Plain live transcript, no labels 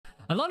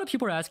A lot of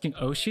people are asking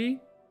oshi.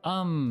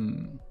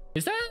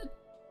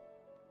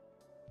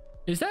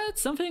 Is that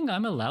something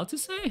I'm allowed to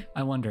say?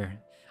 I wonder.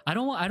 I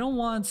don't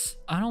want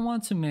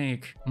to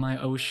make my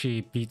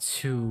oshi be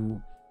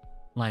too,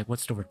 like,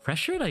 what's the word,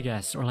 pressured, I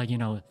guess, or like, you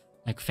know,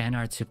 like fan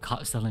art to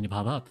suddenly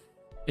pop up.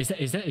 Is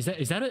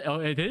that it? Oh,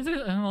 it is.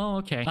 Oh,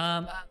 okay.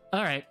 All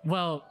right.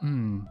 Well,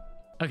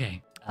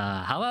 okay.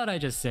 How about I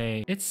just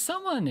say it's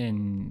someone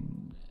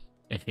in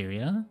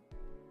Ethyria?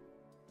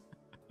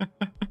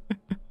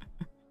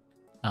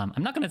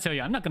 I'm not gonna tell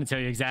you. I'm not gonna tell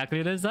you exactly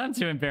what it is. I'm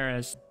too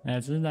embarrassed.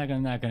 I'm not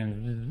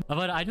gonna.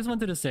 But I just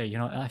wanted to say, you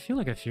know, I feel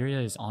like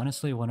Ethyria is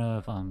honestly one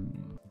of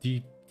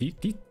the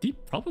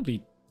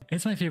probably.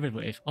 It's my favorite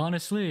wave.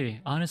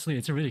 Honestly,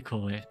 it's a really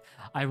cool wave.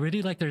 I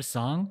really like their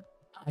song.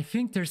 I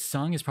think their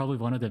song is probably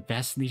one of the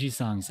best Niji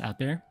songs out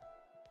there.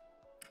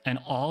 And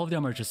all of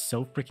them are just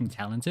so freaking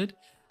talented.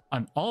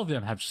 And all of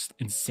them have just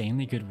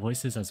insanely good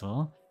voices as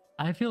well.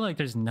 I feel like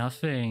there's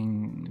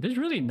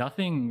really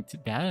nothing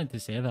bad to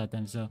say about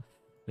them. So,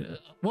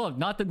 well,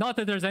 not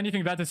that there's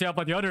anything bad to say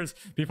about the others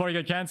before you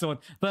get canceled,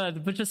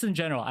 but just in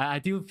general, I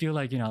do feel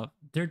like, you know,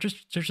 they're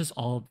just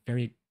all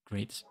very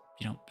great,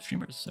 you know,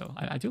 streamers. So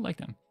I do like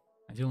them.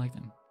 I do like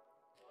them.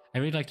 I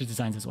really like the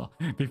designs as well.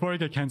 Before I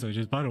get canceled,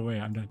 just by the way,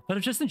 I'm done.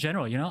 But just in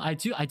general, you know, I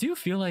do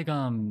feel like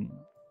their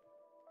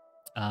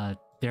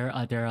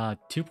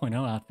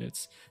 2.0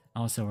 outfits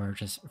also are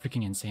just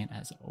freaking insane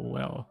as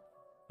well.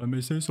 If I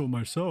may say so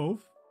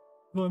myself.